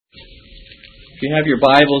If you have your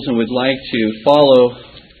Bibles and would like to follow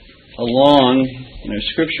along in our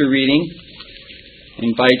scripture reading, I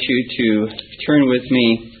invite you to turn with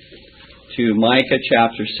me to Micah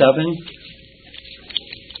chapter 7.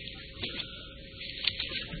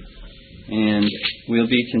 And we'll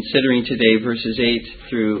be considering today verses 8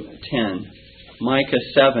 through 10. Micah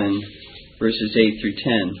 7, verses 8 through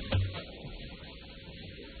 10.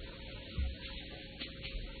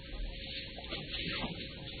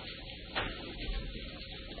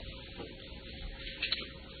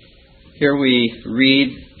 Here we read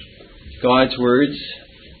God's words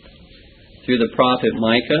through the prophet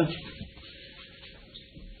Micah.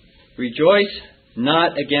 Rejoice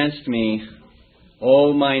not against me,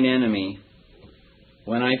 O mine enemy.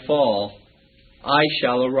 When I fall, I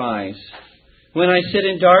shall arise. When I sit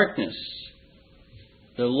in darkness,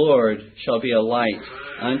 the Lord shall be a light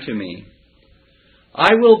unto me.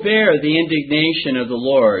 I will bear the indignation of the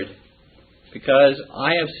Lord, because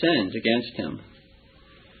I have sinned against Him,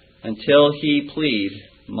 until He plead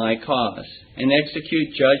my cause and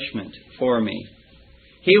execute judgment for me.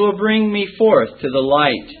 He will bring me forth to the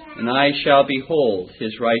light, and I shall behold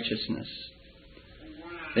His righteousness.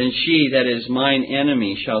 Then she that is mine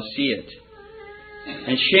enemy shall see it,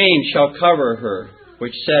 and shame shall cover her,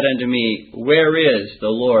 which said unto me, Where is the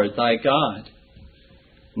Lord thy God?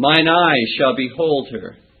 Mine eyes shall behold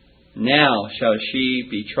her. Now shall she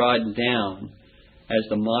be trodden down as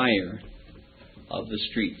the mire of the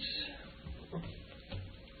streets.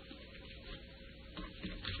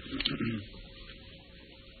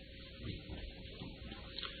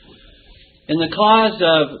 In the cause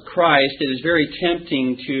of Christ, it is very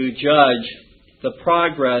tempting to judge the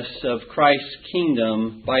progress of Christ's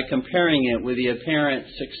kingdom by comparing it with the apparent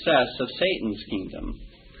success of Satan's kingdom.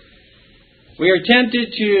 We are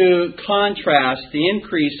tempted to contrast the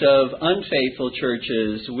increase of unfaithful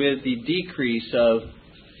churches with the decrease of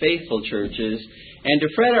faithful churches, and to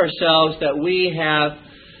fret ourselves that we have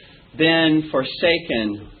been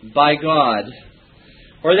forsaken by God,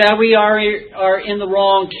 or that we are in the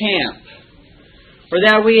wrong camp, or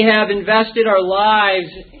that we have invested our lives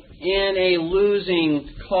in a losing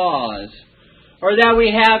cause, or that we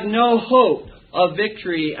have no hope of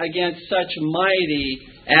victory against such mighty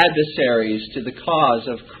adversaries to the cause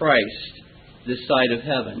of Christ this side of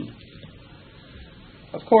heaven.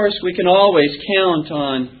 Of course, we can always count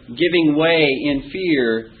on giving way in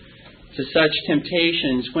fear to such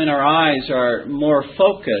temptations when our eyes are more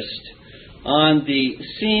focused on the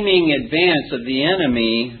seeming advance of the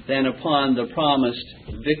enemy than upon the promised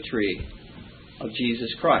victory of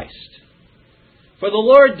Jesus Christ. For the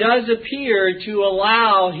Lord does appear to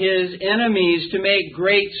allow His enemies to make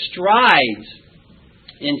great strides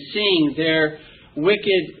in seeing their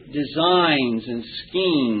wicked designs and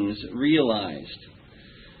schemes realized.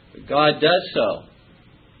 God does so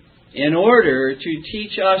in order to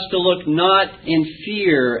teach us to look not in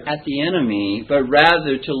fear at the enemy, but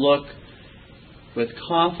rather to look with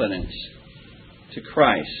confidence to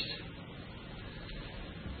Christ.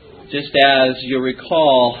 Just as you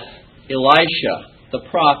recall Elisha, the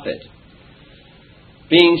prophet,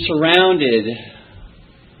 being surrounded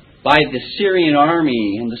by the Syrian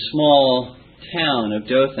army in the small town of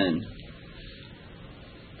Dothan,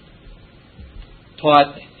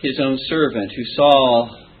 taught his own servant, who saw,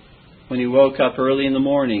 when he woke up early in the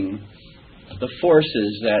morning, the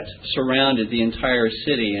forces that surrounded the entire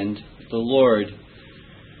city, and the Lord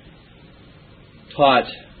taught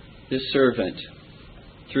this servant,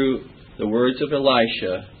 through the words of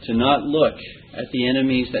Elisha, to not look at the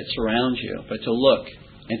enemies that surround you, but to look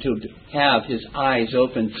and to have his eyes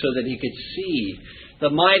opened so that he could see the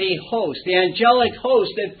mighty host, the angelic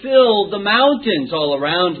host that filled the mountains all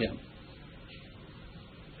around him,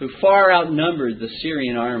 who far outnumbered the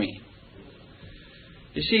Syrian army.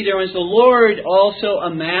 You see, there was the Lord also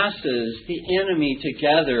amasses the enemy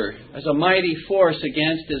together as a mighty force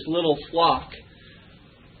against His little flock,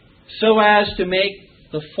 so as to make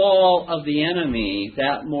the fall of the enemy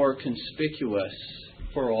that more conspicuous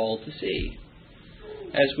for all to see.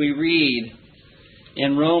 As we read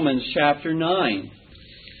in Romans chapter 9,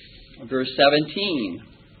 verse 17,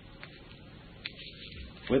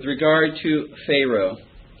 with regard to Pharaoh.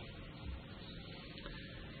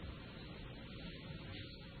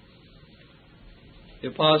 The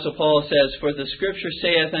Apostle Paul says, For the Scripture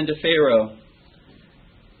saith unto Pharaoh,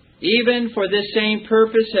 Even for this same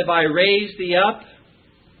purpose have I raised thee up,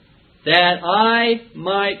 that I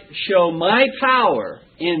might show my power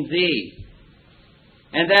in thee,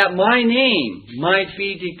 and that my name might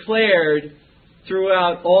be declared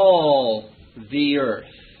throughout all the earth.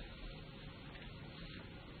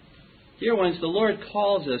 Dear ones, the Lord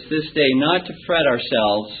calls us this day not to fret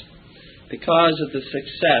ourselves because of the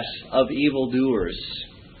success of evildoers,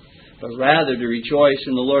 but rather to rejoice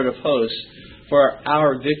in the Lord of hosts for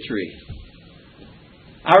our victory.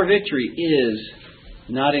 Our victory is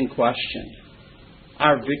not in question.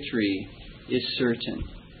 Our victory is certain.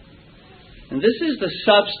 And this is the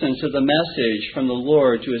substance of the message from the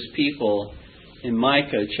Lord to His people in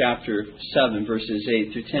Micah chapter 7, verses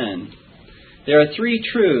 8 through 10. There are three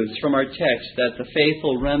truths from our text that the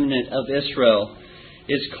faithful remnant of Israel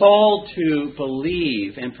is called to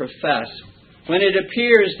believe and profess when it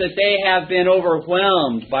appears that they have been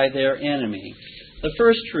overwhelmed by their enemy. The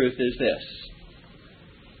first truth is this: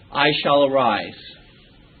 I shall arise.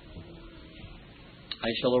 I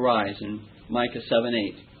shall arise in Micah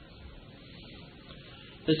 7:8.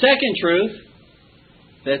 The second truth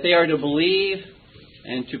that they are to believe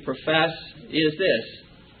and to profess is this: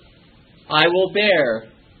 I will bear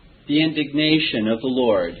the indignation of the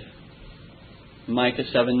Lord. Micah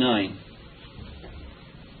 7:9.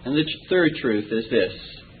 And the third truth is this: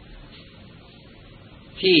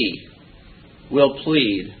 He will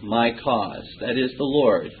plead my cause. That is, the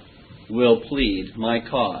Lord will plead my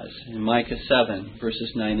cause. In Micah 7,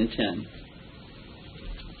 verses 9 and 10.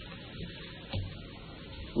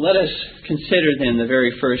 Let us consider then the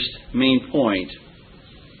very first main point.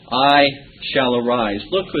 I shall arise.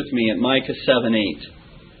 Look with me at Micah 7:8.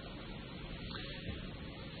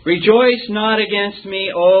 Rejoice not against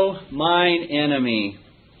me, O mine enemy.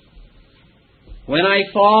 When I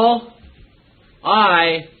fall,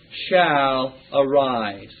 I shall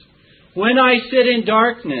arise. When I sit in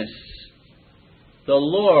darkness, the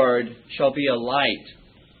Lord shall be a light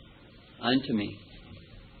unto me.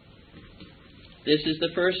 This is the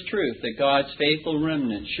first truth that God's faithful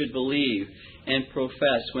remnant should believe and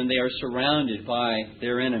profess when they are surrounded by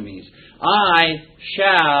their enemies. I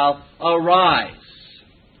shall arise.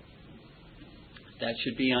 That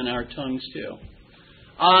should be on our tongues too.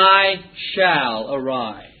 I shall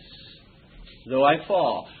arise. Though I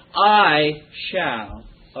fall, I shall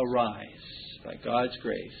arise by God's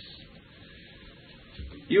grace.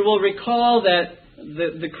 You will recall that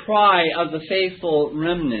the cry of the faithful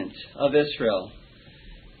remnant of Israel.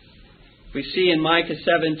 We see in Micah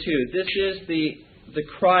 7:2, this is the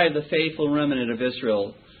cry of the faithful remnant of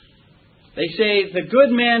Israel. They say, the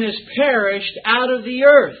good man is perished out of the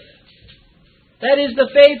earth. That is, the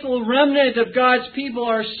faithful remnant of God's people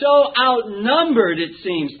are so outnumbered, it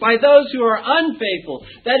seems, by those who are unfaithful,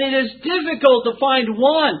 that it is difficult to find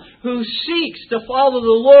one who seeks to follow the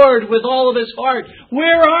Lord with all of his heart.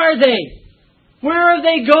 Where are they? Where have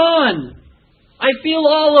they gone? I feel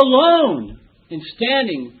all alone in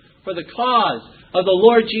standing for the cause of the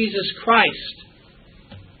Lord Jesus Christ.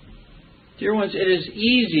 Dear ones, it is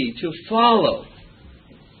easy to follow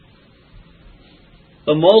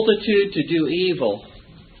the multitude to do evil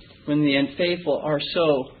when the unfaithful are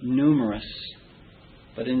so numerous.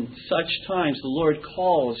 But in such times, the Lord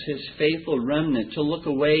calls His faithful remnant to look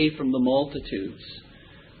away from the multitudes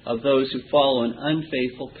of those who follow an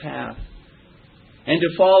unfaithful path and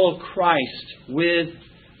to follow Christ with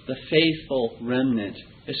the faithful remnant,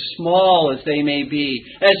 as small as they may be,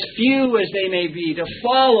 as few as they may be, to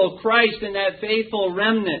follow Christ in that faithful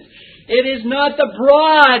remnant. It is not the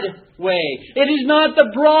broad way. It is not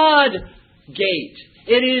the broad gate.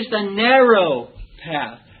 It is the narrow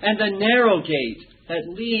path and the narrow gate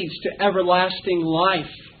that leads to everlasting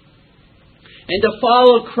life. And to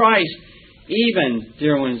follow Christ, even,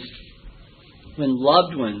 dear ones, when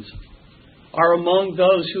loved ones are among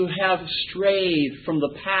those who have strayed from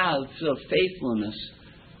the paths of faithfulness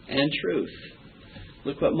and truth.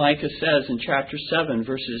 Look what Micah says in chapter 7,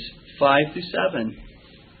 verses 5 through 7.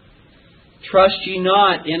 Trust ye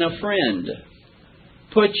not in a friend.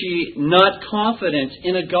 Put ye not confidence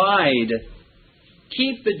in a guide.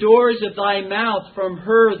 Keep the doors of thy mouth from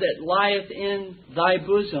her that lieth in thy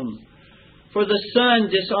bosom. For the son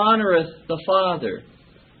dishonoureth the father.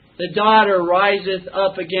 The daughter riseth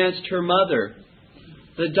up against her mother.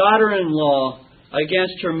 The daughter-in-law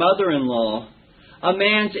against her mother-in-law. A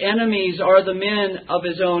man's enemies are the men of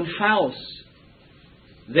his own house.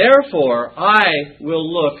 Therefore I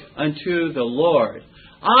will look unto the Lord.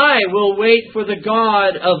 I will wait for the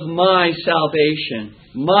God of my salvation.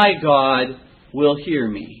 My God will hear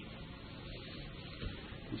me.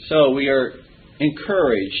 So we are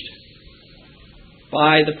encouraged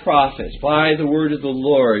by the prophets, by the word of the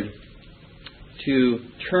Lord, to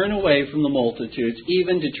turn away from the multitudes,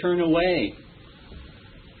 even to turn away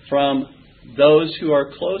from those who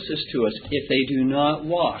are closest to us if they do not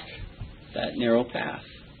walk that narrow path.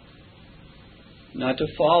 Not to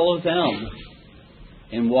follow them,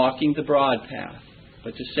 in walking the broad path,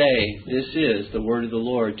 but to say, this is the word of the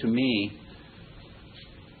Lord to me.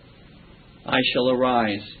 I shall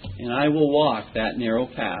arise, and I will walk that narrow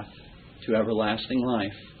path to everlasting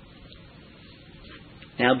life.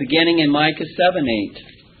 Now beginning in Micah 7:8,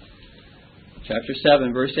 chapter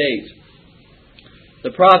 7, verse 8,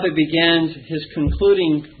 the prophet begins his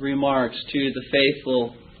concluding remarks to the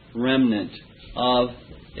faithful remnant of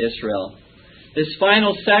Israel. This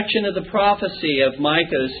final section of the prophecy of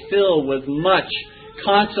Micah is filled with much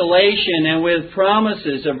consolation and with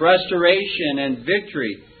promises of restoration and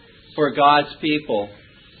victory for God's people.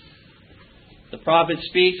 The prophet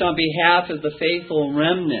speaks on behalf of the faithful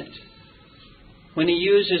remnant. When he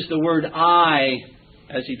uses the word I,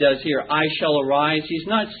 as he does here, I shall arise, he's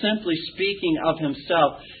not simply speaking of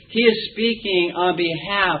himself. He is speaking on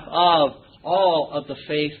behalf of all of the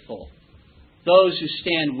faithful, those who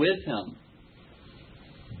stand with him.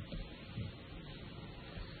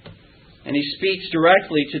 And he speaks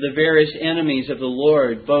directly to the various enemies of the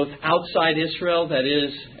Lord, both outside Israel, that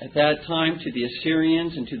is, at that time, to the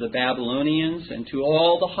Assyrians and to the Babylonians, and to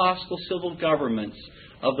all the hostile civil governments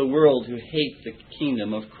of the world who hate the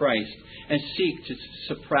kingdom of Christ and seek to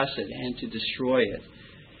suppress it and to destroy it.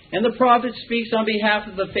 And the prophet speaks on behalf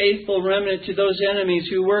of the faithful remnant to those enemies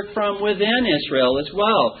who work from within Israel as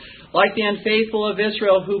well, like the unfaithful of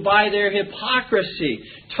Israel who by their hypocrisy,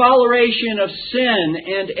 toleration of sin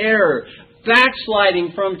and error,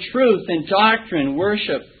 backsliding from truth and doctrine,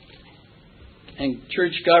 worship, and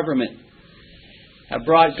church government, have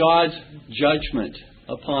brought God's judgment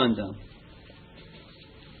upon them.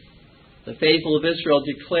 The faithful of Israel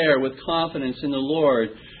declare with confidence in the Lord,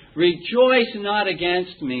 rejoice not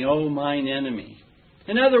against me, O mine enemy.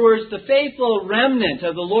 In other words, the faithful remnant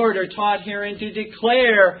of the Lord are taught herein to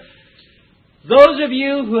declare, those of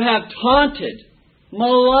you who have taunted,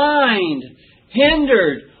 maligned,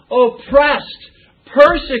 hindered, oppressed,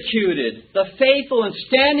 persecuted the faithful and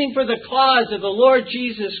standing for the cause of the Lord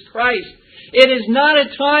Jesus Christ, it is not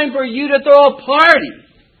a time for you to throw a party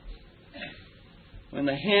when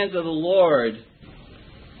the hands of the Lord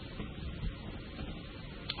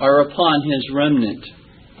are upon His remnant.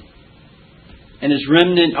 And His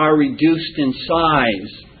remnant are reduced in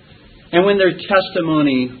size. And when their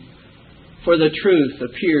testimony for the truth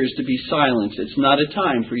appears to be silenced, it's not a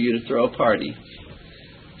time for you to throw a party.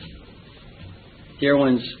 Dear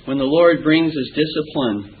ones, when the Lord brings His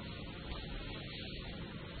discipline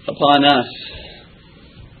upon us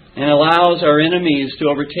and allows our enemies to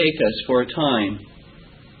overtake us for a time,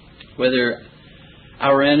 whether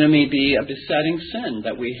our enemy be a besetting sin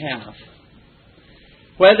that we have,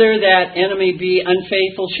 whether that enemy be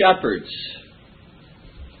unfaithful shepherds,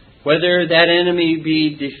 whether that enemy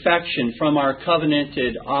be defection from our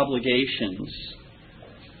covenanted obligations,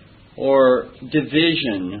 or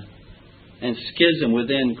division and schism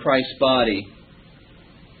within Christ's body,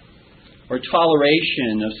 or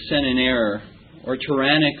toleration of sin and error, or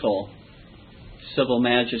tyrannical civil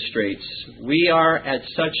magistrates, we are at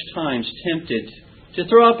such times tempted to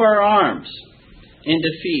throw up our arms in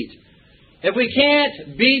defeat. If we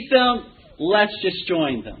can't beat them, let's just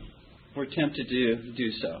join them. We're tempted to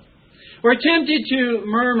do so. We're tempted to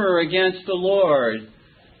murmur against the Lord.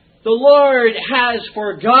 The Lord has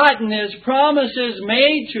forgotten His promises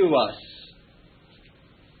made to us.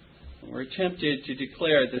 We're tempted to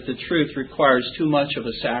declare that the truth requires too much of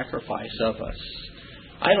a sacrifice of us.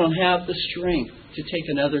 I don't have the strength to take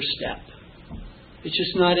another step. It's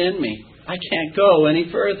just not in me. I can't go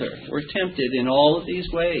any further. We're tempted in all of these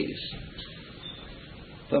ways.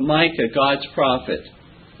 But Micah, God's prophet,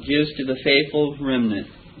 gives to the faithful remnant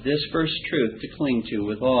this first truth to cling to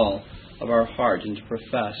with all of our heart and to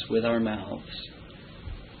profess with our mouths.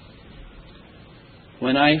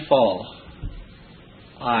 When I fall,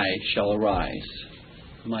 I shall arise.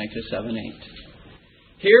 Micah 7:8.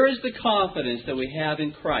 Here is the confidence that we have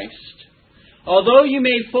in Christ. Although you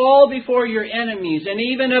may fall before your enemies and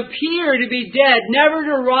even appear to be dead, never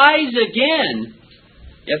to rise again,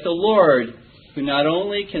 yet the Lord, who not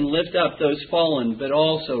only can lift up those fallen, but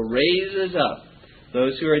also raises up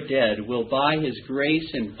those who are dead, will by His grace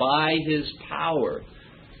and by His power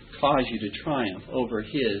cause you to triumph over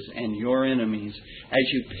His and your enemies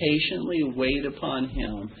as you patiently wait upon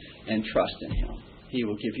Him and trust in Him. He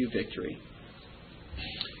will give you victory.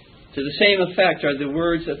 To the same effect are the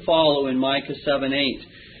words that follow in Micah 7:8.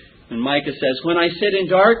 When Micah says, when I sit in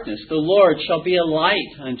darkness, the Lord shall be a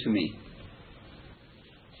light unto me.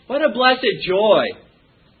 What a blessed joy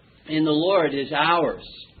in the Lord is ours.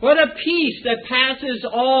 What a peace that passes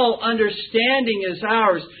all understanding is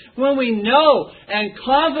ours when we know and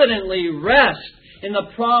confidently rest in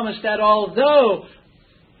the promise that although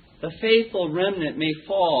the faithful remnant may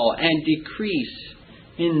fall and decrease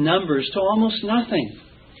in numbers to almost nothing.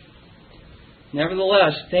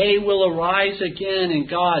 Nevertheless, they will arise again in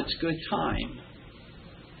God's good time.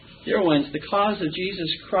 Dear ones, the cause of Jesus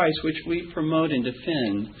Christ, which we promote and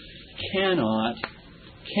defend,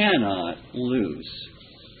 cannot lose.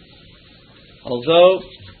 Although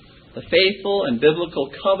the faithful and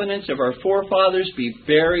biblical covenants of our forefathers be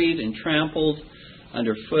buried and trampled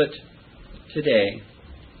underfoot today,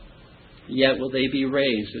 yet will they be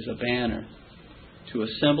raised as a banner to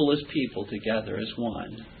assemble His people together as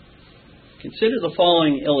one. Consider the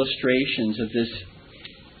following illustrations of this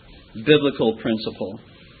biblical principle.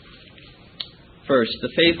 First, the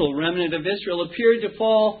faithful remnant of Israel appeared to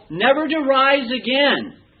fall, never to rise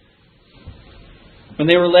again, when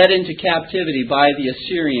they were led into captivity by the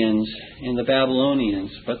Assyrians and the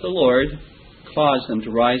Babylonians. But the Lord caused them to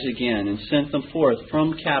rise again and sent them forth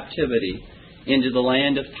from captivity into the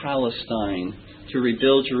land of Palestine to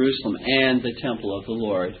rebuild Jerusalem and the temple of the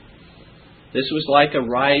Lord. This was like a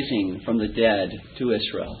rising from the dead to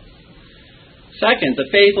Israel. Second, the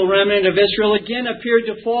faithful remnant of Israel again appeared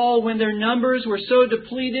to fall when their numbers were so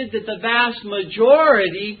depleted that the vast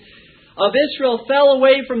majority of Israel fell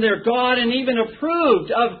away from their God and even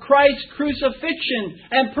approved of Christ's crucifixion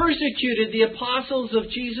and persecuted the apostles of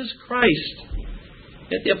Jesus Christ.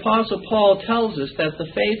 Yet the Apostle Paul tells us that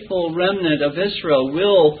the faithful remnant of Israel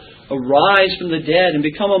will arise from the dead and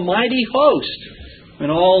become a mighty host when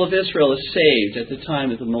all of Israel is saved at the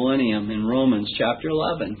time of the millennium in Romans chapter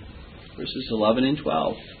 11, verses 11 and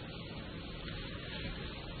 12.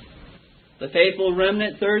 The faithful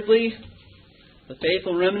remnant, thirdly, the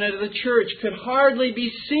faithful remnant of the church could hardly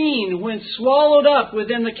be seen when swallowed up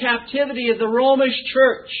within the captivity of the Romish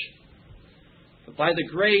church. But by the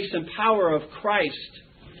grace and power of Christ,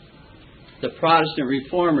 the Protestant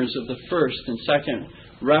reformers of the first and second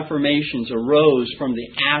Reformations arose from the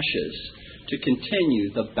ashes to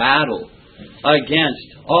continue the battle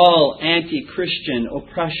against all anti-Christian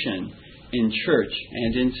oppression in church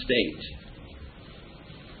and in state.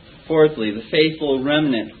 Fourthly, the faithful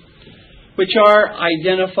remnant, which are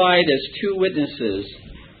identified as two witnesses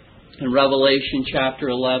in Revelation chapter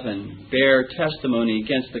 11, bear testimony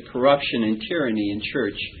against the corruption and tyranny in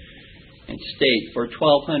church and state for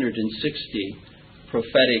 1,260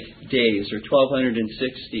 prophetic days, or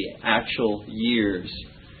 1,260 actual years,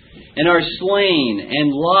 and are slain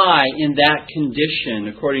and lie in that condition,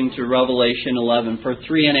 according to Revelation 11, for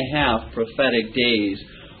 3.5 prophetic days,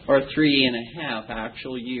 or 3.5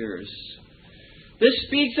 actual years. This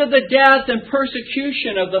speaks of the death and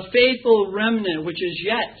persecution of the faithful remnant which is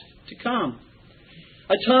yet to come.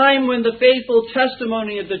 A time when the faithful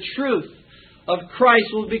testimony of the truth of Christ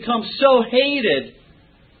will become so hated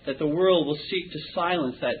that the world will seek to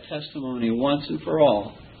silence that testimony once and for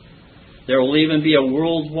all. There will even be a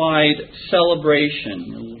worldwide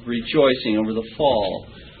celebration, rejoicing over the fall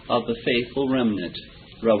of the faithful remnant,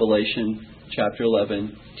 Revelation chapter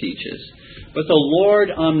 11 teaches. But the Lord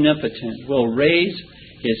omnipotent will raise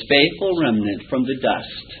His faithful remnant from the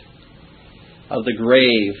dust of the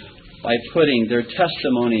grave by putting their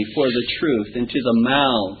testimony for the truth into the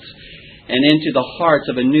mouths and into the hearts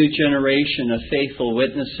of a new generation of faithful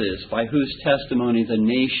witnesses, by whose testimony the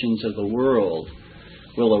nations of the world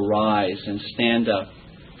will arise and stand up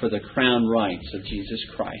for the crown rights of Jesus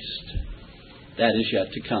Christ. That is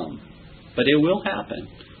yet to come. But it will happen,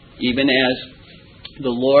 even as the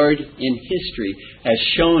Lord in history has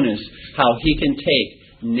shown us how He can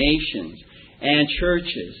take nations and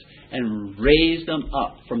churches and raise them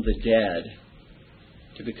up from the dead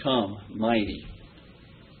to become mighty.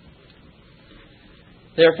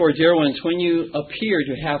 Therefore, dear ones, when you appear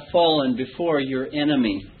to have fallen before your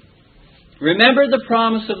enemy, remember the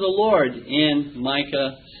promise of the Lord in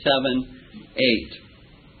Micah 7:8.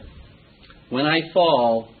 When I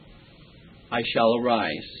fall, I shall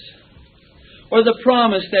arise. Or the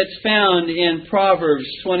promise that's found in Proverbs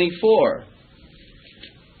 24,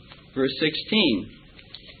 verse 16.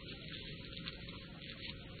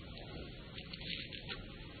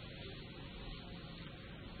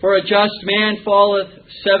 For a just man falleth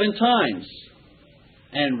 7 times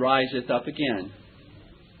and riseth up again.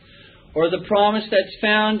 Or the promise that's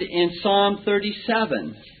found in Psalm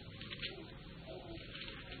 37,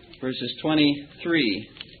 verses 23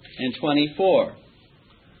 and 24.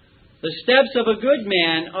 The steps of a good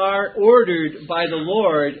man are ordered by the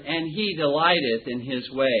Lord, and He delighteth in His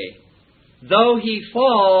way. Though he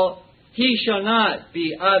fall, he shall not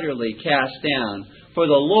be utterly cast down, for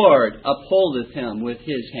the Lord upholdeth him with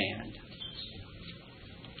His hand.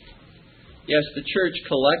 Yes, the church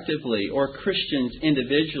collectively or Christians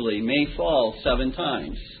individually may fall 7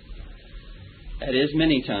 times. that is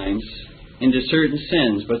many times, into certain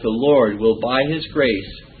sins, but the Lord will, by His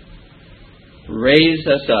grace, raise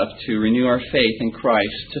us up to renew our faith in Christ,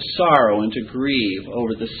 to sorrow and to grieve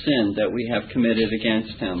over the sin that we have committed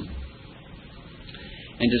against Him,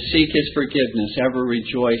 and to seek His forgiveness, ever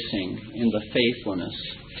rejoicing in the faithfulness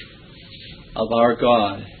of our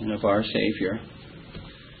God and of our Savior.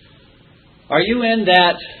 Are you in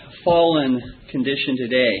that fallen condition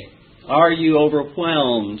today? Are you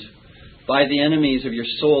overwhelmed by the enemies of your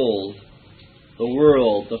soul, the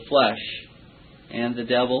world, the flesh, and the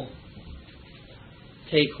devil?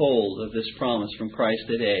 Take hold of this promise from Christ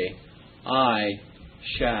today. I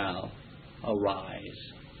shall arise.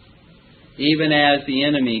 Even as the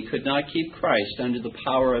enemy could not keep Christ under the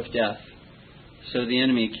power of death, so the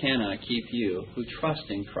enemy cannot keep you who trust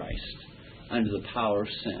in Christ under the power of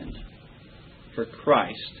sin. For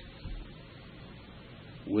Christ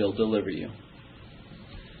will deliver you.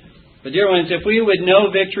 But dear ones, if we would know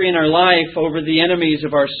victory in our life over the enemies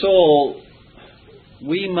of our soul,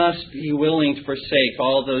 we must be willing to forsake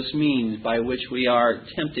all those means by which we are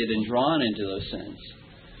tempted and drawn into those sins.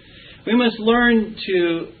 We must learn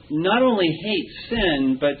to not only hate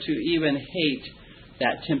sin, but to even hate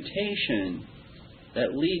that temptation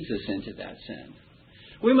that leads us into that sin.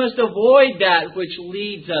 We must avoid that which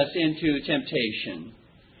leads us into temptation.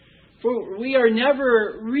 For we are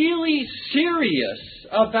never really serious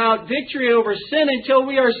about victory over sin until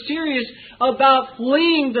we are serious about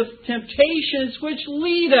fleeing the temptations which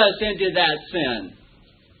lead us into that sin.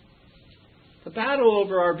 The battle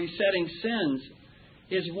over our besetting sins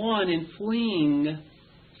is won in fleeing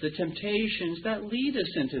the temptations that lead us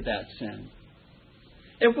into that sin.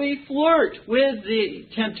 If we flirt with the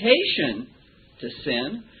temptation to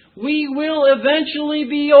sin, we will eventually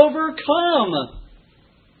be overcome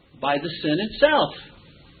by the sin itself.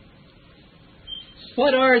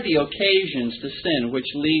 What are the occasions to sin which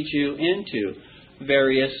lead you into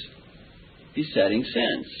various besetting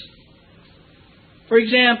sins? For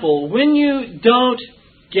example, when you don't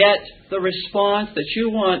get the response that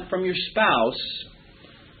you want from your spouse,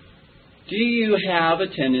 do you have a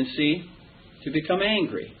tendency to become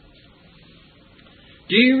angry?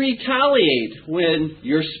 Do you retaliate when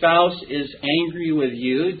your spouse is angry with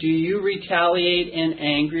you? Do you retaliate in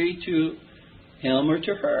angry to him or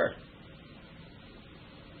to her?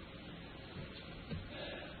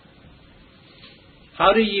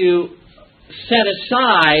 How do you set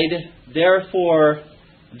aside, therefore,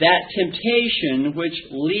 that temptation which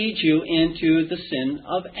leads you into the sin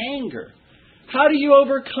of anger? How do you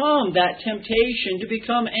overcome that temptation to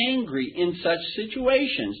become angry in such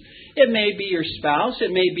situations? It may be your spouse, it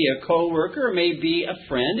may be a co-worker, it may be a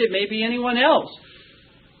friend, it may be anyone else.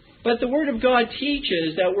 But the Word of God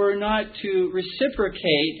teaches that we're not to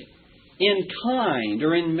reciprocate in kind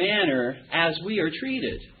or in manner as we are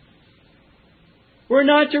treated. We're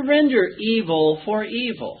not to render evil for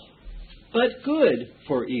evil, but good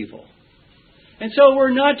for evil. And so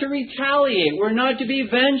we're not to retaliate, we're not to be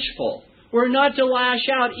vengeful. We're not to lash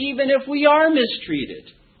out even if we are mistreated.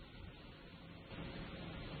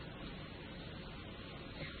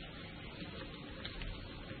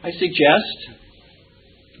 I suggest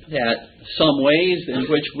that some ways in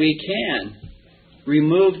which we can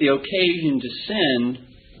remove the occasion to sin,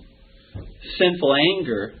 sinful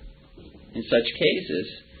anger in such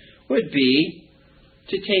cases, would be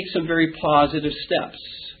to take some very positive steps.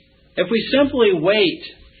 If we simply wait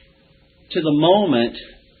to the moment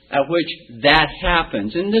at which that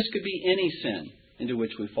happens, and this could be any sin into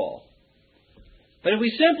which we fall. But if we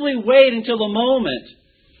simply wait until the moment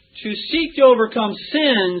to seek to overcome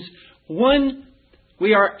sins when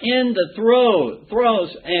we are in the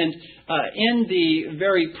throes and in the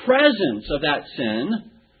very presence of that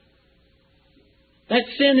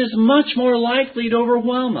sin is much more likely to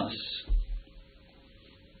overwhelm us.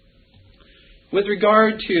 With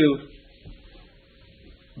regard to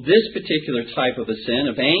this particular type of a sin,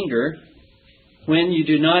 of anger, when you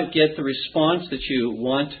do not get the response that you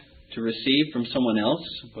want to receive from someone else,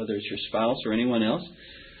 whether it's your spouse or anyone else,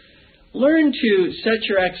 learn to set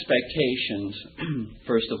your expectations,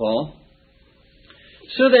 first of all,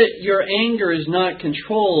 so that your anger is not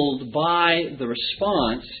controlled by the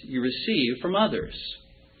response you receive from others.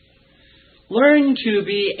 Learn to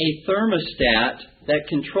be a thermostat that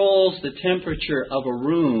controls the temperature of a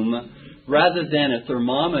room rather than a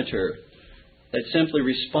thermometer that simply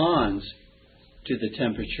responds to the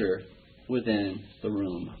temperature within the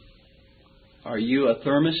room. Are you a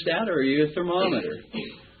thermostat or are you a thermometer?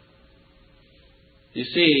 You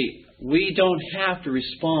see, we don't have to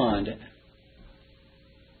respond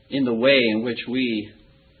in the way in which we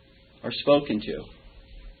are spoken to.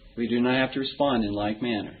 We do not have to respond in like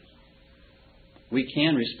manner. We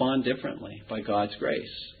can respond differently by God's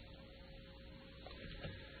grace.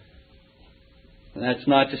 And that's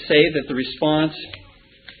not to say that the response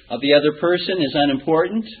of the other person is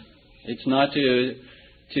unimportant. It's not to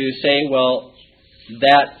say, well,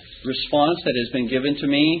 that response that has been given to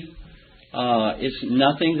me is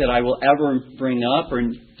nothing that I will ever bring up or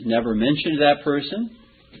never mention to that person.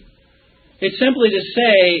 It's simply to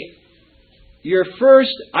say,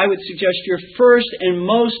 I would suggest your first and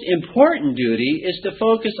most important duty is to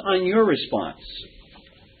focus on your response.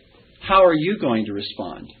 How are you going to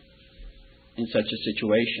respond in such a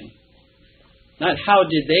situation? Not how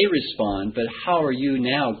did they respond, but how are you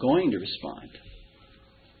now going to respond?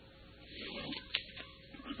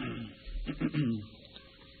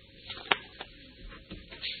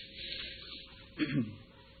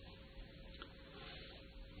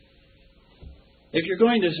 If you're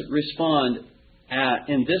going to respond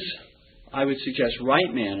in this, I would suggest,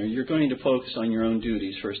 right manner, you're going to focus on your own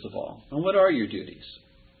duties, first of all. And what are your duties?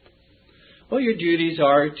 Well, your duties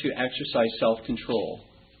are to exercise self-control,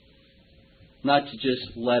 not to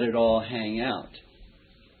just let it all hang out.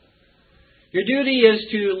 Your duty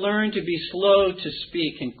is to learn to be slow to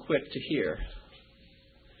speak and quick to hear.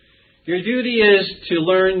 Your duty is to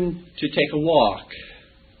learn to take a walk,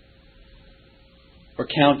 or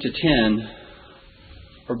count to 10,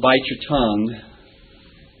 or bite your tongue,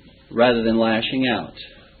 rather than lashing out.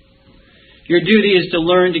 Your duty is to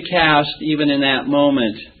learn to cast, even in that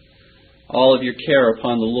moment, all of your care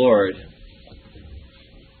upon the Lord.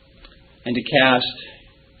 And to cast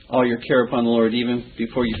all your care upon the Lord even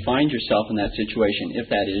before you find yourself in that situation, if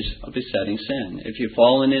that is a besetting sin. If you've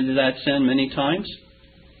fallen into that sin many times,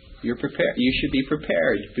 you're prepared. You should be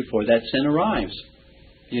prepared before that sin arrives.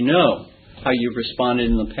 You know how you've responded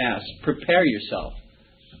in the past. Prepare yourself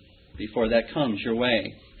before that comes your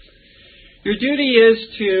way. Your duty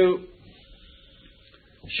is to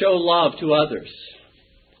show love to others.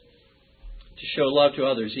 To show love to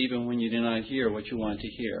others even when you do not hear what you want to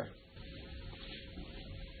hear.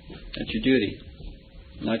 That's your duty.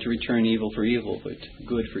 Not to return evil for evil, but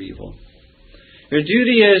good for evil. Your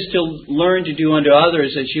duty is to learn to do unto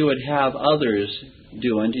others as you would have others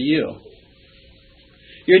do unto you.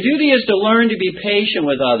 Your duty is to learn to be patient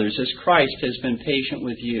with others as Christ has been patient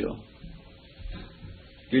with you.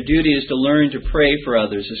 Your duty is to learn to pray for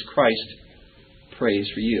others as Christ prays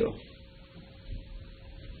for you.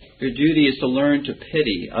 Your duty is to learn to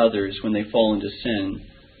pity others when they fall into sin,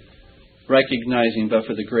 recognizing, but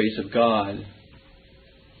for the grace of God,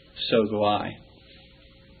 so go I.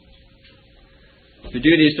 Your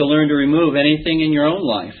duty is to learn to remove anything in your own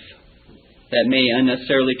life that may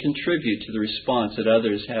unnecessarily contribute to the response that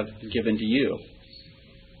others have given to you.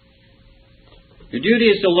 Your duty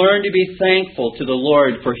is to learn to be thankful to the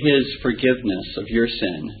Lord for His forgiveness of your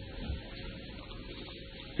sin.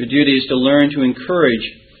 Your duty is to learn to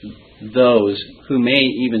encourage those who may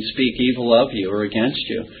even speak evil of you or against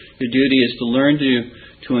you. Your duty is to learn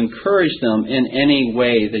to encourage them in any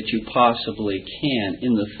way that you possibly can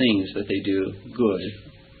in the things that they do good,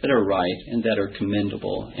 that are right, and that are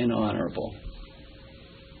commendable and honorable.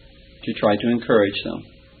 To try to encourage them.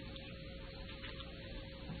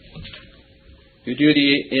 Your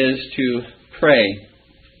duty is to pray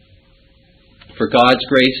for God's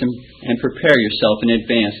grace and prepare yourself in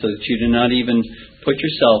advance so that you do not even put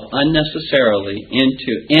yourself unnecessarily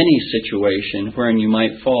into any situation wherein you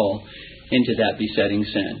might fall into that besetting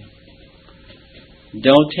sin.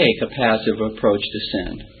 Don't take a passive approach to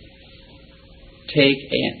sin. Take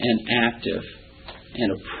an active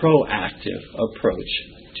and a proactive approach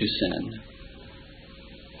to sin.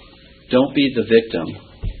 Don't be the victim.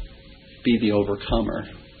 Be the overcomer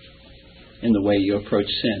in the way you approach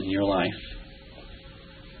sin in your life.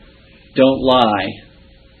 Don't lie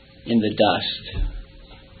in the dust.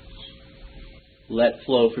 Let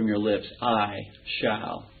flow from your lips, I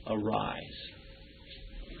shall arise.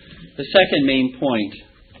 The second main point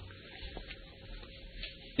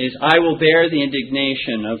is, I will bear the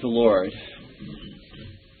indignation of the Lord.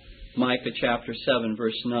 Micah chapter 7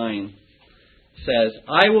 verse 9 says,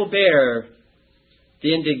 I will bear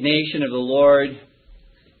the indignation of the Lord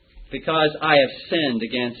because I have sinned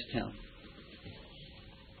against Him.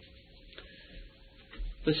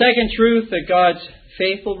 The second truth that God's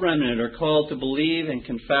faithful remnant are called to believe and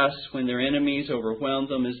confess when their enemies overwhelm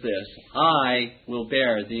them is this: I will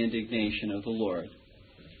bear the indignation of the Lord.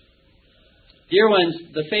 Dear ones,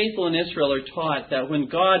 the faithful in Israel are taught that when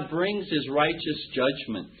God brings His righteous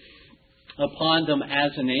judgment upon them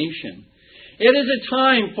as a nation, it is a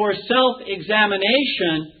time for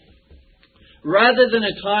self-examination rather than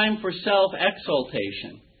a time for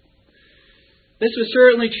self-exaltation. This was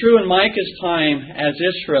certainly true in Micah's time as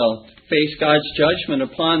Israel faced God's judgment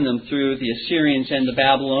upon them through the Assyrians and the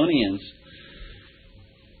Babylonians.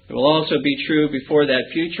 It will also be true before that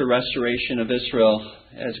future restoration of Israel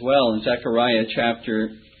as well in Zechariah chapter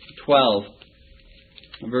 12,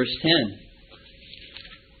 verse 10,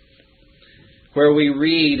 where we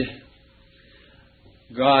read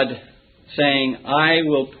God saying, I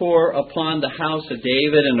will pour upon the house of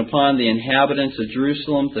David and upon the inhabitants of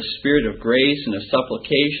Jerusalem the spirit of grace and of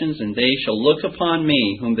supplications, and they shall look upon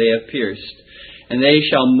me whom they have pierced, and they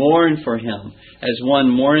shall mourn for him as one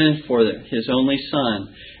mourneth for his only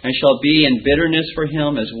son, and shall be in bitterness for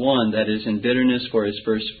him as one that is in bitterness for his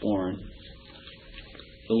firstborn.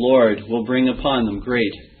 The Lord will bring upon them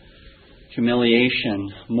great humiliation,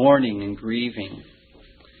 mourning, and grieving.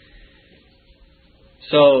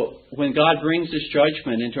 So, when God brings His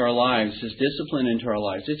judgment into our lives, His discipline into our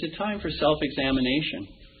lives, it's a time for self-examination.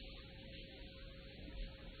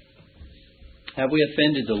 Have we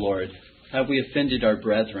offended the Lord? Have we offended our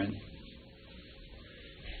brethren?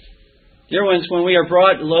 Dear ones, when we are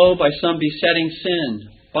brought low by some besetting sin,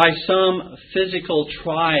 by some physical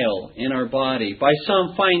trial in our body, by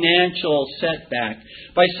some financial setback,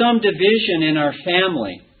 by some division in our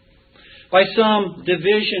family, by some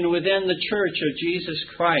division within the Church of Jesus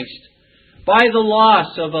Christ, by the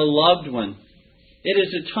loss of a loved one, it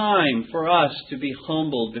is a time for us to be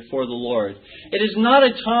humbled before the Lord. It is not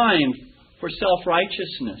a time for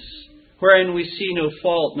self-righteousness, wherein we see no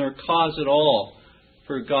fault nor cause at all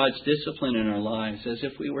for God's discipline in our lives, as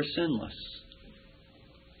if we were sinless.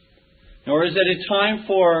 Nor is it a time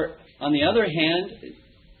for, on the other hand,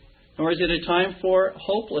 nor is it a time for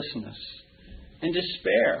hopelessness and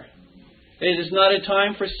despair. It is not a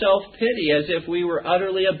time for self-pity, as if we were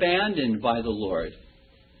utterly abandoned by the Lord.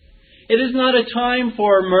 It is not a time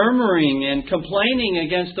for murmuring and complaining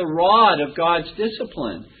against the rod of God's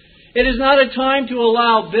discipline. It is not a time to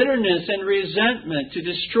allow bitterness and resentment to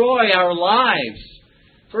destroy our lives,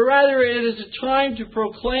 but rather it is a time to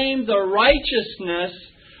proclaim the righteousness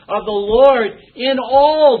of the Lord in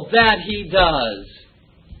all that He does.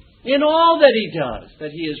 In all that He does,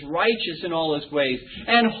 that He is righteous in all His ways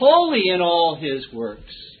and holy in all His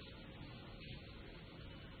works.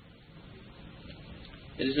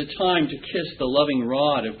 It is a time to kiss the loving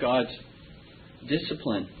rod of God's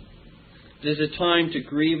discipline. It is a time to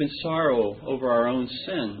grieve and sorrow over our own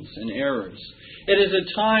sins and errors. It is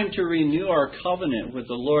a time to renew our covenant with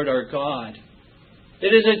the Lord our God.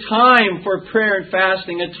 It is a time for prayer and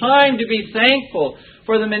fasting, a time to be thankful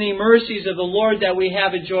for the many mercies of the Lord that we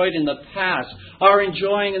have enjoyed in the past, are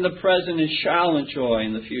enjoying in the present, and shall enjoy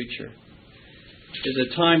in the future. It is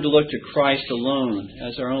a time to look to Christ alone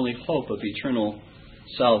as our only hope of eternal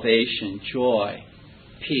salvation, joy,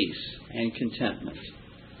 peace, and contentment.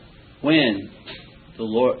 When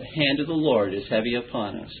the hand of the Lord is heavy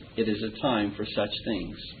upon us, it is a time for such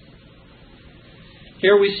things.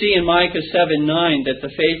 Here we see in Micah 7:9 that the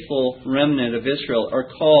faithful remnant of Israel are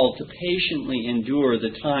called to patiently endure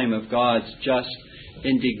the time of God's just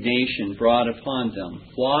indignation brought upon them.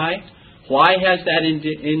 Why? Why has that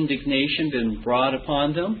indignation been brought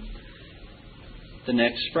upon them? The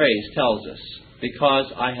next phrase tells us,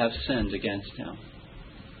 because I have sinned against him.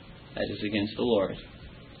 That is, against the Lord.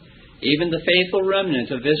 Even the faithful remnant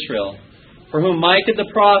of Israel, for whom Micah the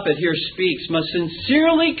prophet here speaks, must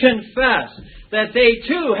sincerely confess that they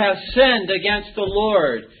too have sinned against the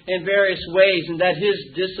Lord in various ways, and that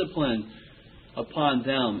His discipline upon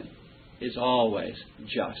them is always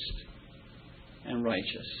just and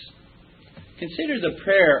righteous. Consider the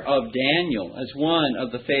prayer of Daniel as one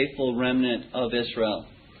of the faithful remnant of Israel.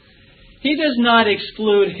 He does not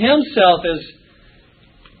exclude himself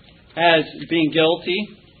as being guilty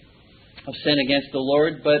of sin against the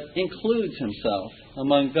Lord, but includes himself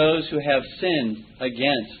among those who have sinned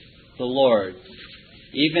against the Lord.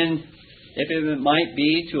 Even if it might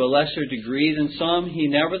be to a lesser degree than some, he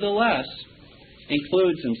nevertheless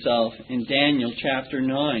includes himself in Daniel chapter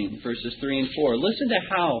 9, verses 3 and 4. Listen to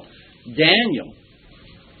how Daniel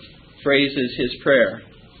phrases his prayer.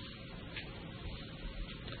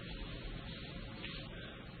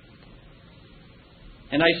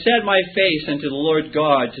 And I set my face unto the Lord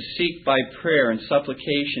God to seek by prayer and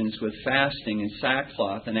supplications with fasting and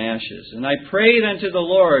sackcloth and ashes. And I prayed unto the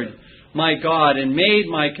Lord my God and made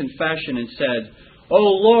my confession and said, O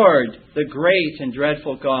Lord, the great and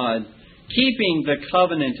dreadful God, keeping the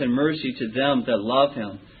covenant and mercy to them that love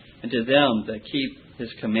Him and to them that keep His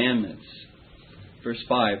commandments. Verse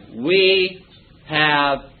 5, we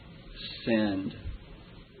have sinned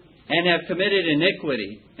and have committed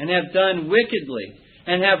iniquity and have done wickedly,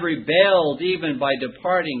 and have rebelled even by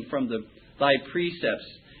departing from the thy precepts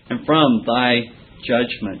and from thy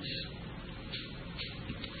judgments.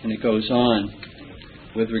 And it goes on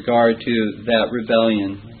with regard to that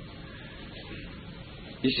rebellion.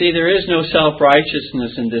 You see, there is no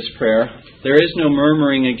self-righteousness in this prayer. There is no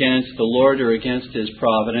murmuring against the Lord or against His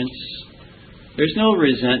providence. There's no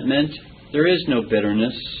resentment. There is no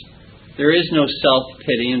bitterness. There is no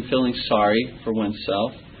self-pity and feeling sorry for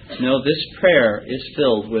oneself. No, this prayer is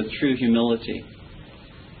filled with true humility.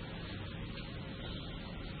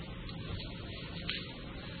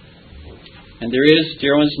 And there is,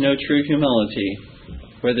 dear ones, no true humility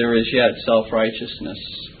where there is yet self-righteousness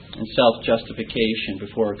and self-justification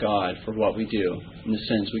before God for what we do and the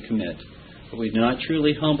sins we commit. But we do not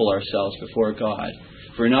truly humble ourselves before God.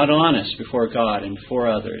 If we're not honest before God and before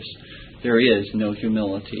others, there is no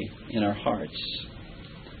humility in our hearts.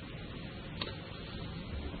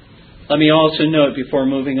 Let me also note, before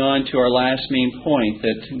moving on to our last main point,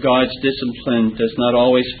 that God's discipline does not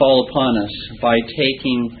always fall upon us by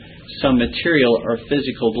taking some material or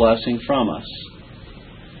physical blessing from us.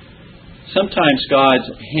 Sometimes God's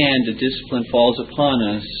hand of discipline falls upon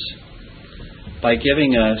us by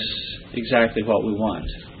giving us exactly what we want.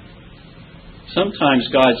 Sometimes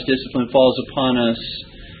God's discipline falls upon us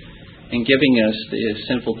in giving us the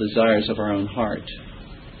sinful desires of our own heart.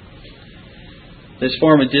 This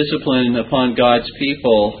form of discipline upon God's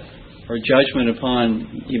people, or judgment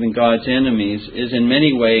upon even God's enemies, is in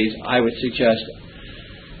many ways, I would suggest,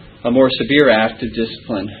 a more severe act of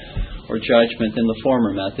discipline or judgment than the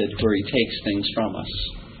former method, where He takes things from us.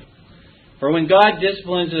 For when God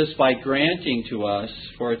disciplines us by granting to us,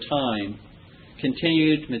 for a time,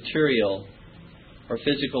 continued material or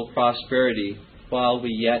physical prosperity while we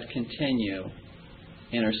yet continue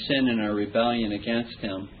in our sin and our rebellion against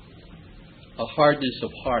Him, a hardness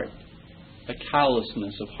of heart, a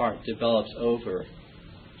callousness of heart develops over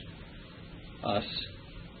us.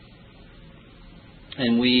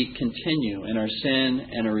 And we continue in our sin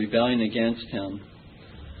and our rebellion against Him,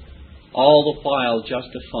 all the while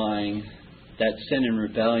justifying that sin and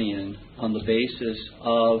rebellion on the basis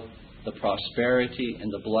of the prosperity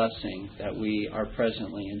and the blessing that we are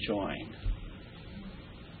presently enjoying.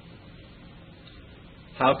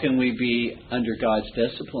 How can we be under God's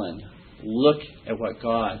discipline? Look at what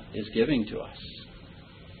God is giving to us.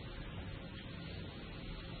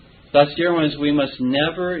 Thus, dear ones, we must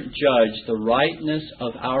never judge the rightness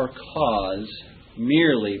of our cause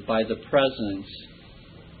merely by the presence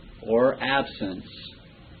or absence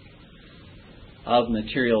of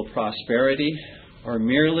material prosperity, or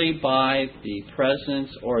merely by the presence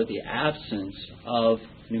or the absence of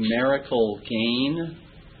numerical gain.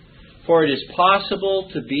 For it is possible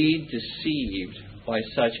to be deceived by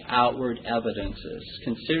such outward evidences.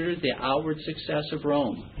 Consider the outward success of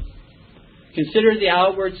Rome. Consider the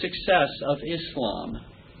outward success of Islam.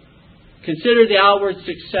 Consider the outward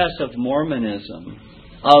success of Mormonism,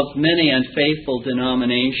 of many unfaithful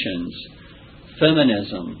denominations,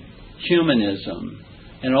 feminism, humanism,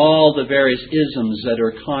 and all the various isms that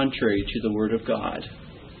are contrary to the Word of God.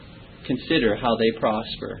 Consider how they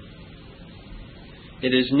prosper.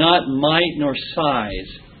 It is not might nor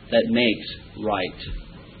size that makes right.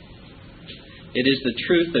 It is the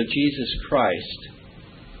truth of Jesus Christ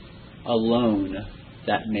alone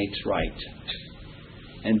that makes right.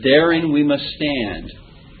 And therein we must stand,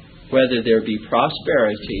 whether there be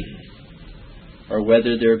prosperity or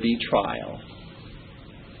whether there be trial.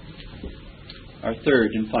 Our third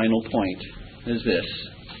and final point is this: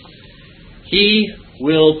 He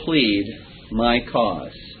will plead my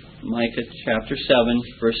cause. Micah chapter 7,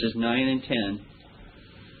 verses 9 and 10.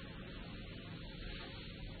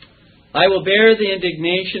 I will bear the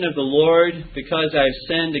indignation of the Lord because I have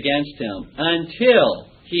sinned against Him,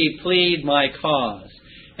 until He plead my cause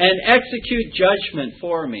and execute judgment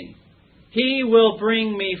for me. He will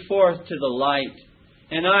bring me forth to the light,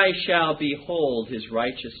 and I shall behold His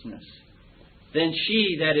righteousness. Then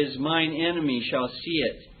she that is mine enemy shall see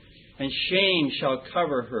it, and shame shall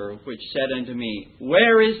cover her, which said unto me,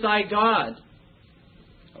 Where is thy God?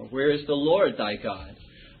 Or where is the Lord thy God?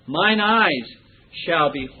 Mine eyes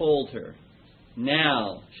shall behold her.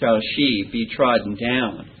 Now shall she be trodden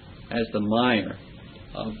down as the mire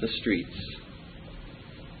of the streets.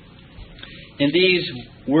 In these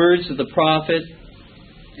words of the prophet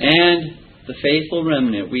and the faithful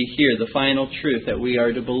remnant, we hear the final truth that we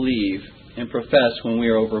are to believe and profess when we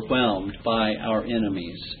are overwhelmed by our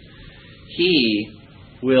enemies. He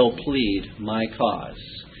will plead my cause,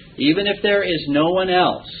 even if there is no one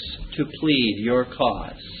else to plead your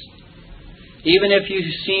cause. Even if you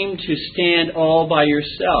seem to stand all by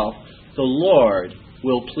yourself, the Lord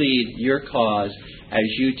will plead your cause as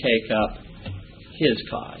you take up His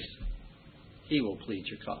cause. He will plead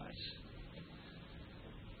your cause.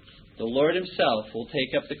 The Lord Himself will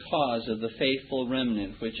take up the cause of the faithful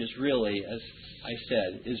remnant, which is really, as I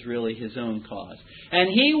said, is really His own cause. And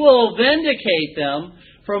He will vindicate them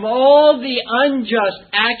from all the unjust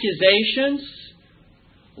accusations,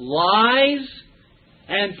 lies,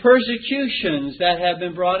 and persecutions that have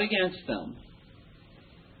been brought against them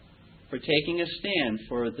for taking a stand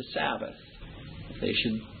for the Sabbath.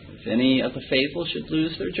 If any of the faithful should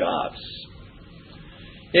lose their jobs.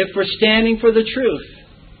 If for standing for the truth,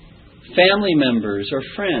 family members or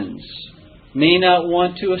friends may not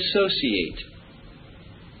want to associate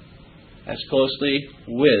as closely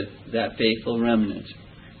with that faithful remnant.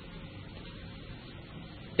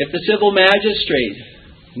 If the civil magistrate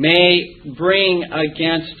may bring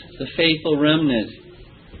against the faithful remnant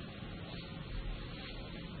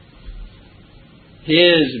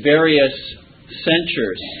his various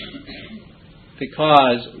censures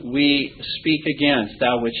because we speak against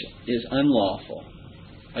that which is unlawful,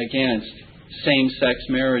 against same-sex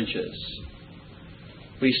marriages.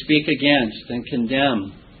 We speak against and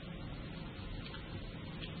condemn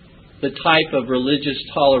the type of religious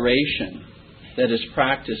toleration that is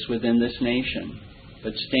practiced within this nation,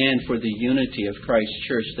 but stand for the unity of Christ's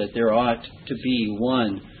church, that there ought to be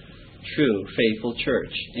one true, faithful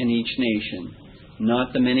church in each nation,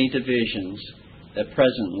 not the many divisions that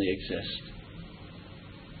presently exist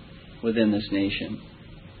within this nation.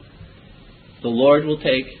 The Lord will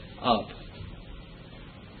take up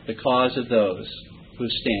the cause of those who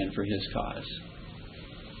stand for His cause.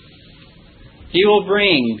 He will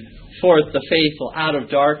bring forth the faithful out of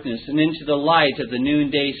darkness and into the light of the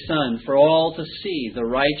noonday sun, for all to see the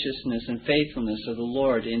righteousness and faithfulness of the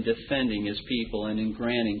Lord in defending His people and in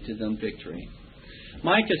granting to them victory.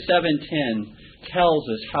 Micah 7:10 tells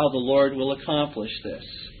us how the Lord will accomplish this.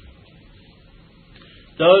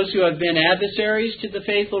 Those who have been adversaries to the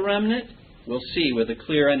faithful remnant will see with a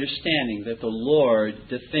clear understanding that the Lord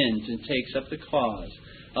defends and takes up the cause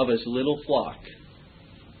of His little flock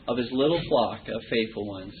of faithful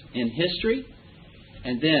ones in history,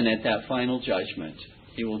 and then at that final judgment,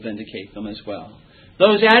 He will vindicate them as well.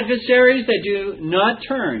 Those adversaries that do not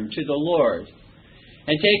turn to the Lord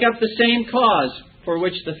and take up the same cause for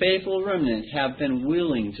which the faithful remnant have been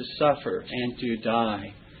willing to suffer and to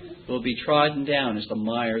die will be trodden down as the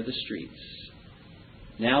mire of the streets,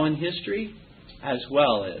 now in history as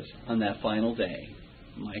well as on that final day,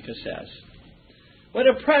 Micah says. What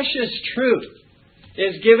a precious truth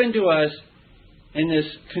is given to us in this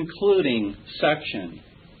concluding section.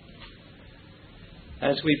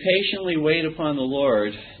 As we patiently wait upon the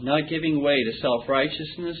Lord, not giving way to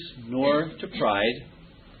self-righteousness nor to pride,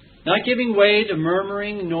 not giving way to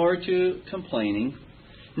murmuring nor to complaining,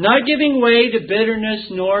 not giving way to bitterness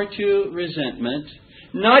nor to resentment,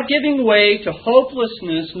 not giving way to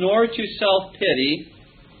hopelessness nor to self-pity,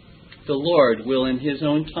 the Lord will in His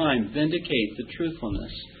own time vindicate the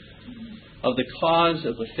truthfulness of the cause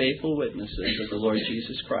of the faithful witnesses of the Lord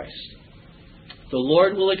Jesus Christ. The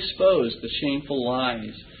Lord will expose the shameful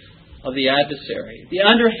lies of the adversary, the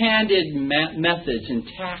underhanded methods and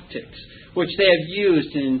tactics which they have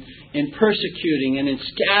used in persecuting and in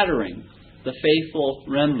scattering the faithful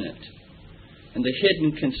remnant, and the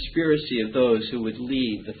hidden conspiracy of those who would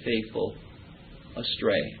lead the faithful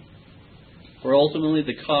astray. For ultimately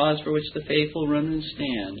the cause for which the faithful remnant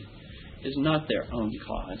stand is not their own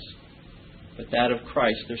cause, but that of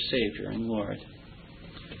Christ, their Savior and Lord.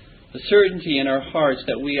 The certainty in our hearts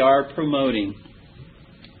that we are promoting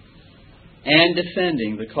and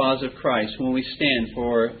defending the cause of Christ when we stand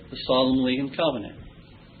for the solemn league and covenant,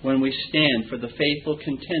 when we stand for the faithful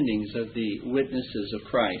contendings of the witnesses of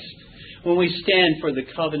Christ, when we stand for the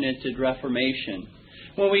covenanted reformation,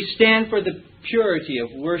 when we stand for the purity of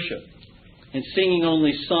worship and singing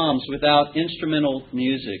only psalms without instrumental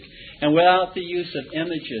music and without the use of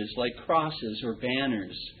images like crosses or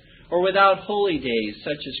banners, or without holy days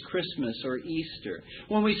such as Christmas or Easter,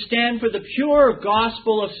 when we stand for the pure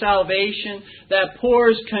gospel of salvation that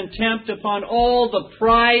pours contempt upon all the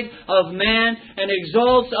pride of man and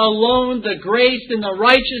exalts alone the grace and the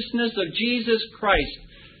righteousness of Jesus Christ.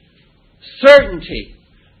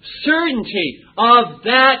 Certainty of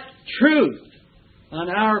that truth on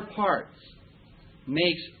our parts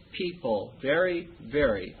makes people very,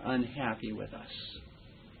 very unhappy with us.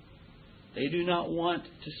 They do not want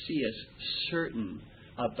to see us certain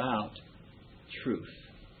about truth.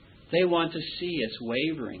 They want to see us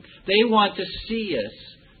wavering. They want to see us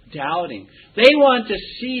doubting. They want to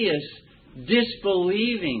see us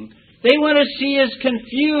disbelieving. They want to see us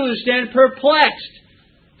confused and perplexed.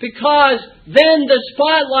 Because then the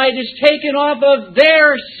spotlight is taken off of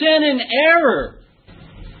their sin and error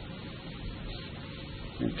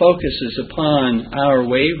and focuses upon our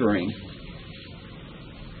wavering.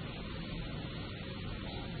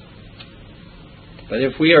 But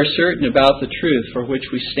if we are certain about the truth for which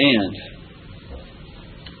we stand,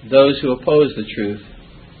 those who oppose the truth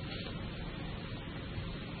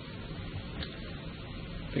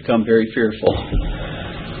become very fearful.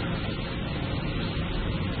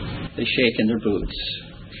 They shake in their boots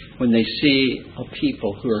when they see a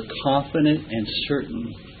people who are confident and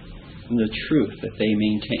certain in the truth that they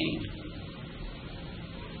maintain.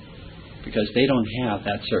 Because they don't have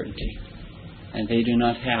that certainty, and they do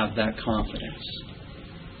not have that confidence.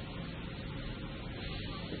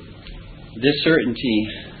 This certainty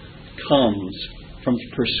comes from the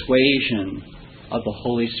persuasion of the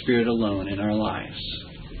Holy Spirit alone in our lives.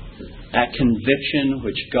 That conviction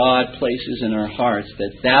which God places in our hearts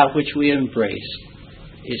that that which we embrace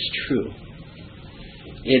is true.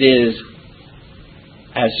 It is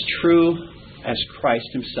as true as Christ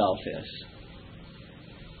Himself is.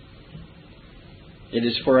 It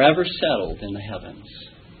is forever settled in the heavens.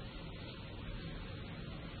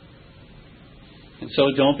 And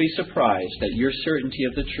so don't be surprised that your certainty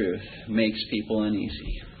of the truth makes people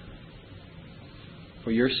uneasy.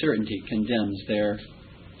 For your certainty condemns their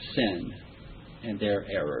sin and their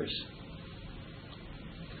errors.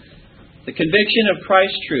 The conviction of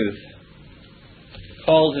Christ's truth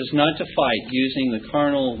calls us not to fight using the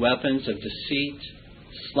carnal weapons of deceit,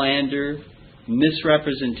 slander,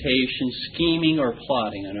 misrepresentation, scheming, or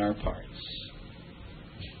plotting on our parts.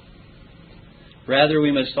 Rather,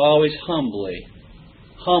 we must always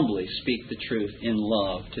humbly speak the truth in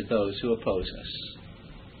love to those who oppose us.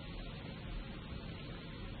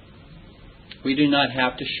 We do not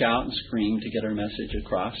have to shout and scream to get our message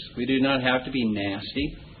across. We do not have to be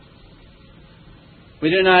nasty.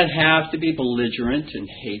 We do not have to be belligerent and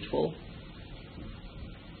hateful.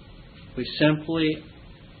 We simply,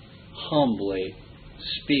 humbly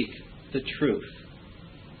speak the truth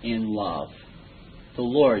in love. The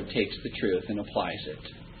Lord takes the truth and applies it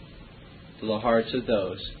to the hearts of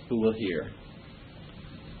those who will hear.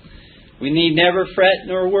 We need never fret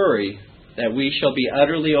nor worry that we shall be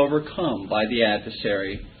utterly overcome by the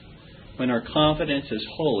adversary when our confidence is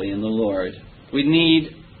wholly in the Lord. We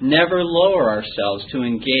need never lower ourselves to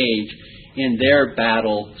engage in their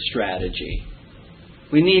battle strategy.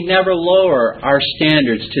 We need never lower our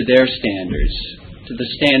standards to their standards, to the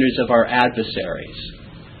standards of our adversaries.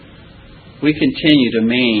 We continue to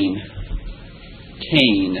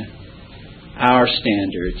maintain our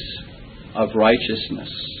standards of righteousness,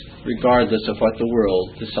 regardless of what the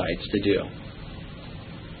world decides to do.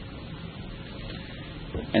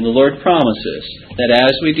 And the Lord promises that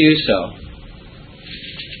as we do so,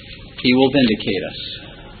 He will vindicate us.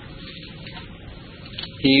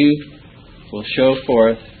 He will show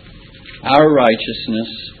forth our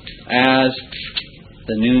righteousness as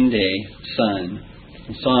the noonday sun.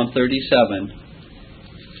 In Psalm 37,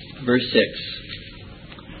 verse 6,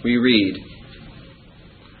 we read,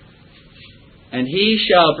 "And He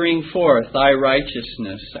shall bring forth thy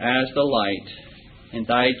righteousness as the light, and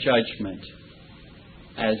thy judgment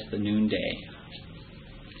as the noonday."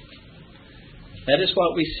 That is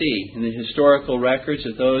what we see in the historical records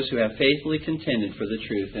of those who have faithfully contended for the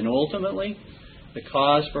truth. And ultimately, the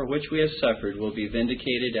cause for which we have suffered will be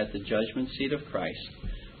vindicated at the judgment seat of Christ,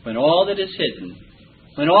 when all that is hidden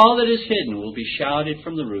will be shouted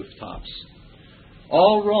from the rooftops.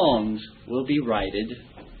 All wrongs will be righted.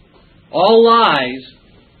 All lies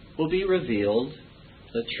will be revealed.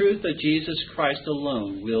 The truth of Jesus Christ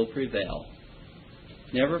alone will prevail.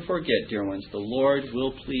 Never forget, dear ones, the Lord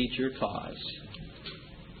will plead your cause,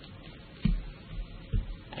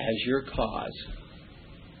 as your cause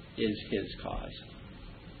is His cause.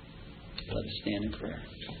 Let us stand in prayer.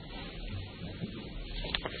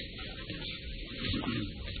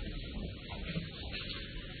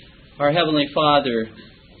 Our Heavenly Father,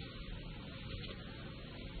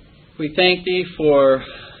 we thank Thee for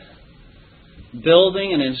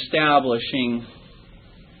building and establishing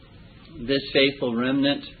this faithful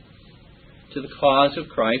remnant to the cause of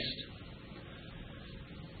Christ.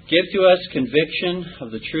 Give to us conviction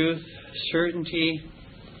of the truth, certainty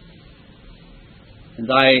in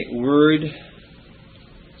Thy Word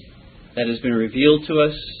that has been revealed to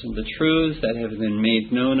us, and the truths that have been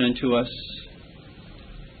made known unto us.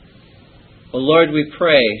 O Lord, we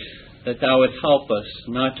pray that Thou would help us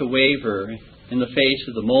not to waver in the face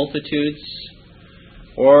of the multitudes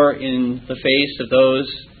or in the face of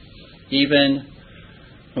those even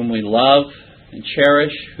whom we love and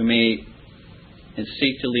cherish, who may and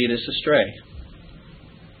seek to lead us astray.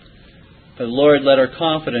 But Lord, let our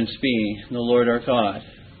confidence be in the Lord our God.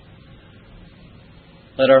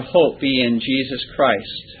 Let our hope be in Jesus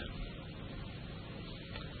Christ.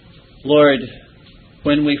 Lord,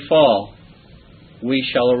 when we fall, we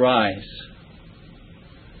shall arise.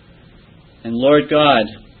 And Lord God,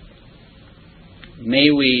 may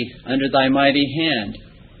we, under thy mighty hand,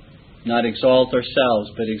 not exalt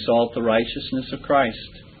ourselves, but exalt the righteousness of Christ.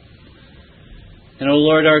 And, O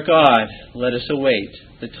Lord our God, let us await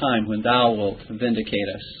the time when thou wilt vindicate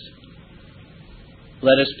us.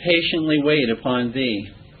 Let us patiently wait upon thee,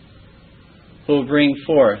 who will bring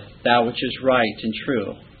forth that which is right and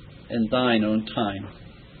true in thine own time.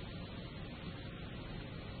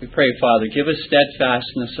 We pray, Father, give us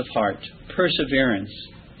steadfastness of heart, perseverance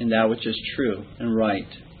in that which is true and right.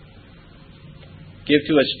 Give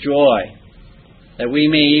to us joy, that we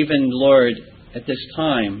may even, Lord, at this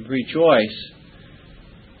time rejoice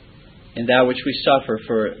in that which we suffer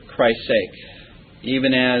for Christ's sake,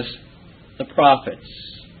 even as the prophets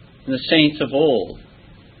and the saints of old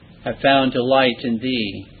have found delight in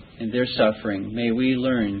thee in their suffering. May we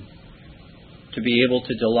learn to be able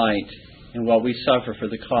to delight in what we suffer for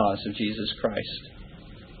the cause of Jesus Christ.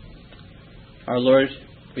 Our Lord,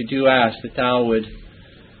 we do ask that thou would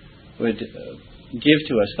give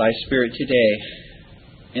to us thy Spirit today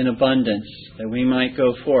in abundance, that we might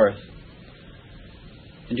go forth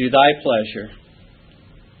and do thy pleasure,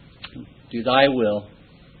 do thy will.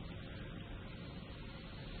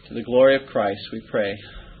 To the glory of Christ we pray.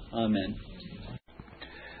 Amen.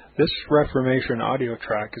 This Reformation audio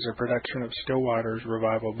track is a production of Still Waters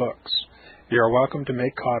Revival Books. You are welcome to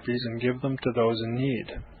make copies and give them to those in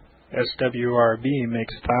need. SWRB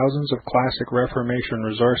makes thousands of classic Reformation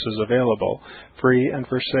resources available, free and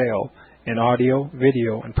for sale, in audio,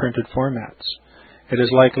 video, and printed formats. It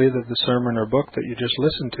is likely that the sermon or book that you just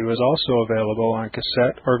listened to is also available on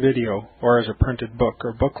cassette or video, or as a printed book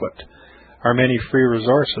or booklet. Our many free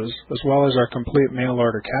resources, as well as our complete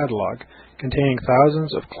mail-order catalog, containing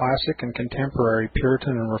thousands of classic and contemporary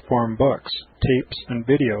Puritan and Reformed books, tapes, and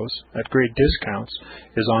videos at great discounts,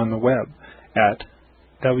 is on the web at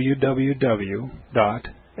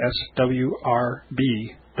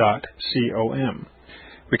www.swrb.com.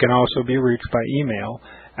 We can also be reached by email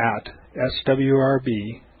at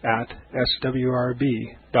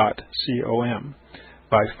swrb@swrb.com,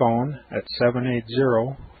 by phone at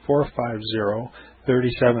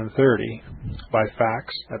 780-450-3730, by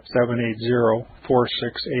fax at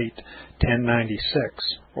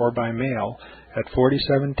 780-468-1096, or by mail at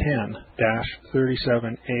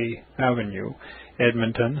 4710-37A Avenue,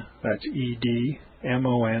 Edmonton, that's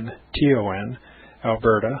Edmonton,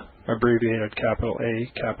 Alberta, abbreviated capital A,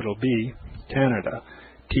 capital B, Canada,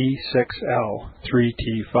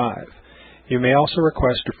 T6L3T5. You may also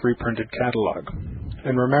request a free printed catalog.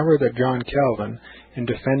 And remember that John Calvin, in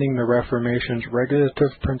defending the Reformation's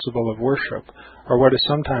regulative principle of worship, or what is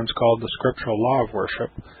sometimes called the scriptural law of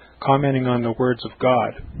worship, commenting on the words of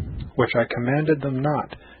God, which I commanded them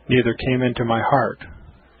not, neither came into my heart,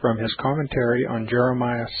 from his commentary on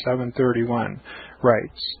Jeremiah 7:31,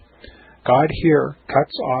 writes, God here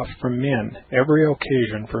cuts off from men every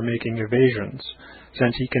occasion for making evasions,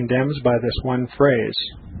 since he condemns by this one phrase,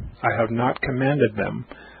 I have not commanded them,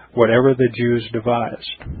 whatever the Jews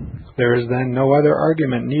devised. There is then no other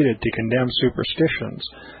argument needed to condemn superstitions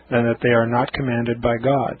than that they are not commanded by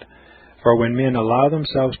God. For when men allow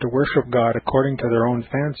themselves to worship God according to their own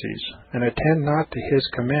fancies, and attend not to his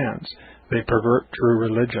commands, they pervert true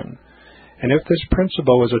religion. And if this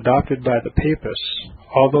principle was adopted by the papists,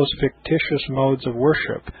 all those fictitious modes of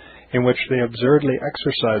worship in which they absurdly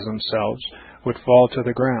exercise themselves would fall to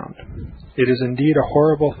the ground. It is indeed a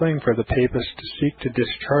horrible thing for the papists to seek to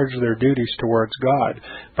discharge their duties towards God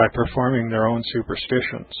by performing their own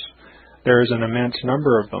superstitions. There is an immense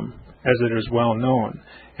number of them, as it is well known,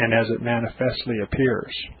 and as it manifestly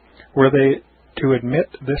appears. Were they to admit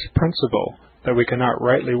this principle, that we cannot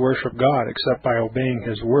rightly worship God except by obeying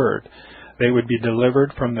his word, they would be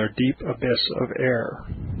delivered from their deep abyss of error.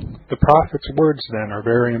 The prophet's words, then, are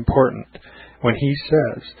very important when he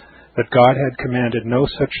says that God had commanded no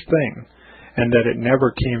such thing, and that it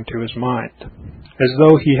never came to his mind, as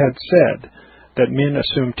though he had said that men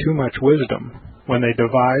assume too much wisdom when they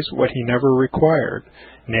devise what he never required,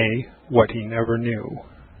 nay, what he never knew.